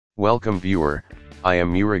Welcome viewer, I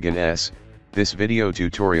am Murugan S. This video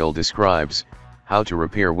tutorial describes how to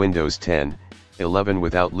repair Windows 10, 11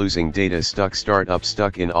 without losing data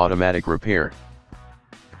stuck in automatic repair.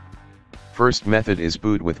 First method is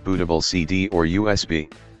boot with bootable CD or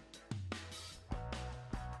USB.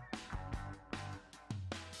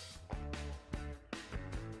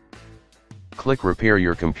 Click Repair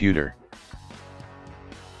your computer.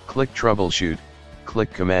 Click Troubleshoot,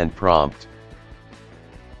 click Command Prompt.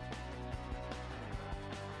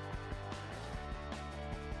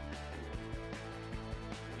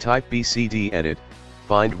 Type BCD edit,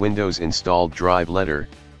 find Windows installed drive letter,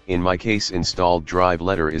 in my case installed drive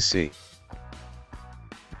letter is C.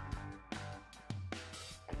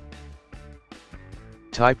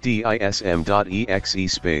 Type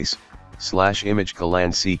dism.exe space,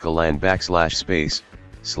 /image c /space,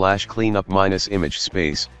 /cleanup -image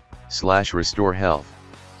space, /restore health.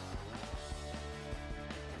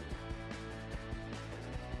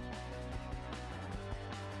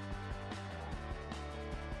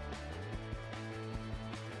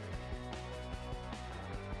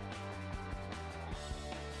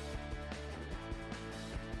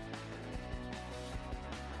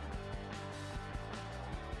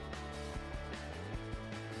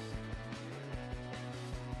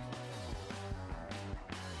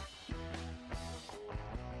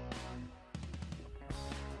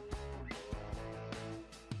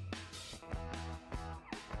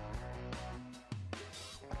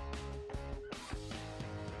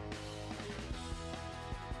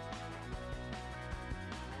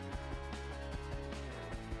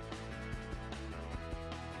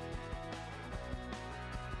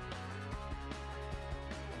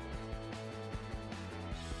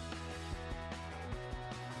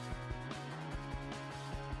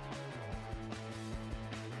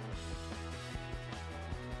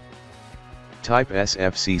 Type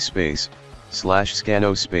sfc space,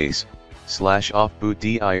 /scanno space, /offboot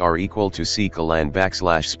dir equal to c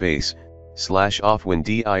 /space, /offwin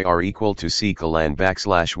dir equal to c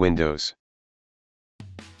 /windows.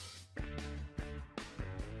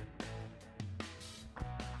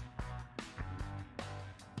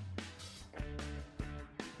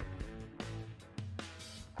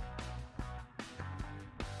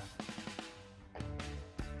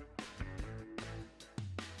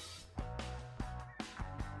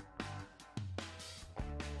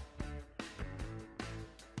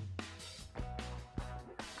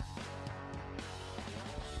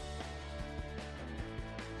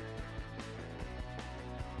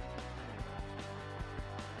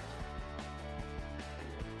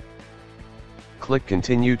 Click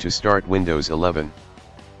Continue to start Windows 11.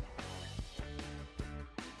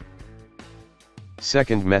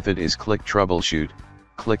 Second method is click Troubleshoot,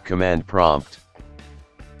 click Command Prompt.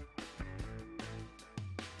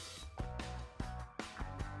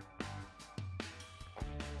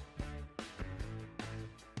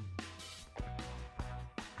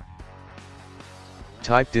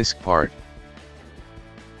 Type disk part.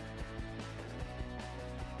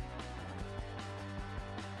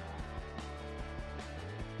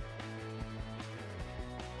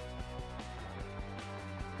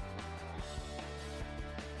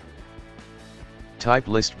 Type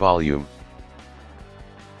list volume.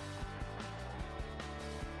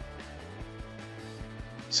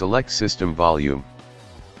 Select system volume.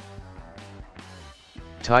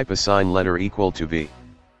 Type assign letter equal to V.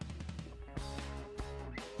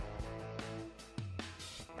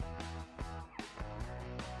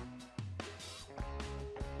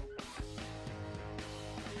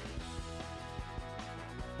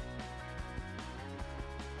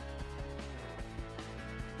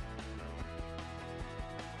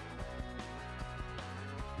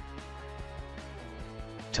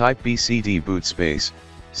 Type BCD boot space,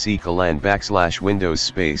 C /Windows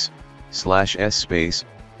space, /S space,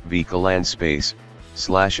 V space,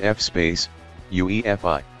 /F space,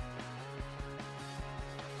 UEFI.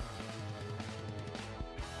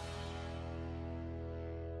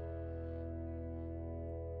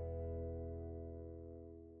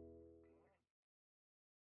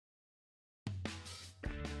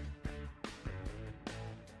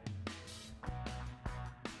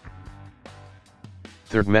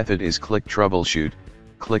 Third method is click Troubleshoot,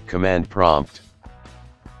 click Command Prompt.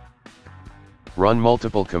 Run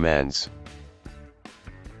multiple commands.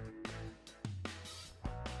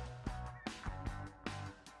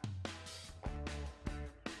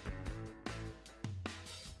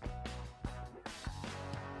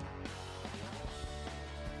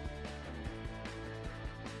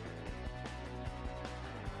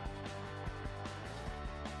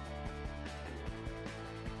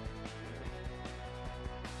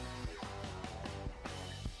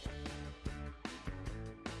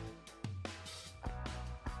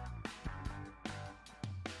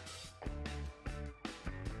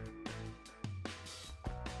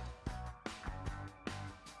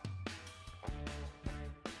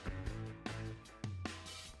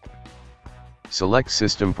 Select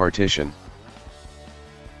System Partition.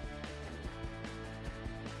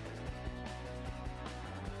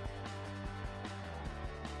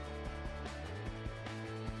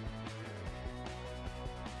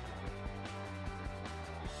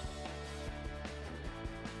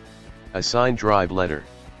 Assign drive letter.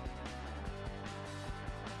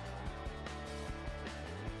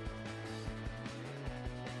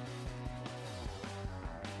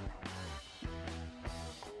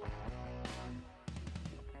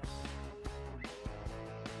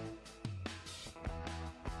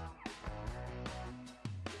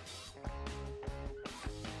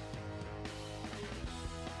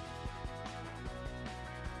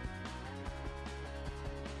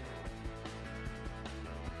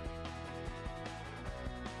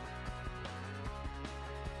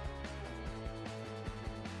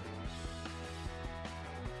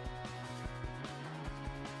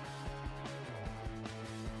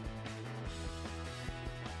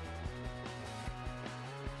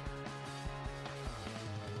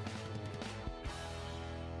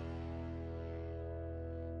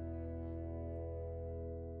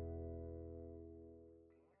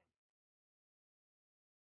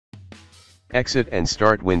 Exit and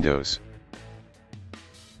start Windows.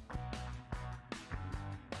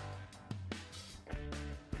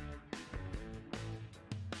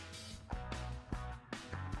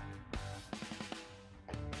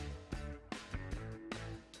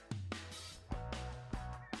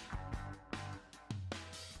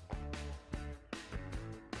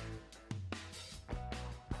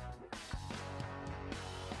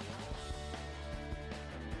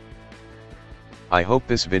 I hope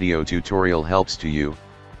this video tutorial helps to you.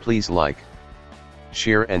 Please like,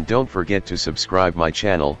 share and don't forget to subscribe my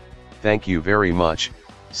channel. Thank you very much.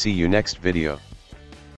 See you next video.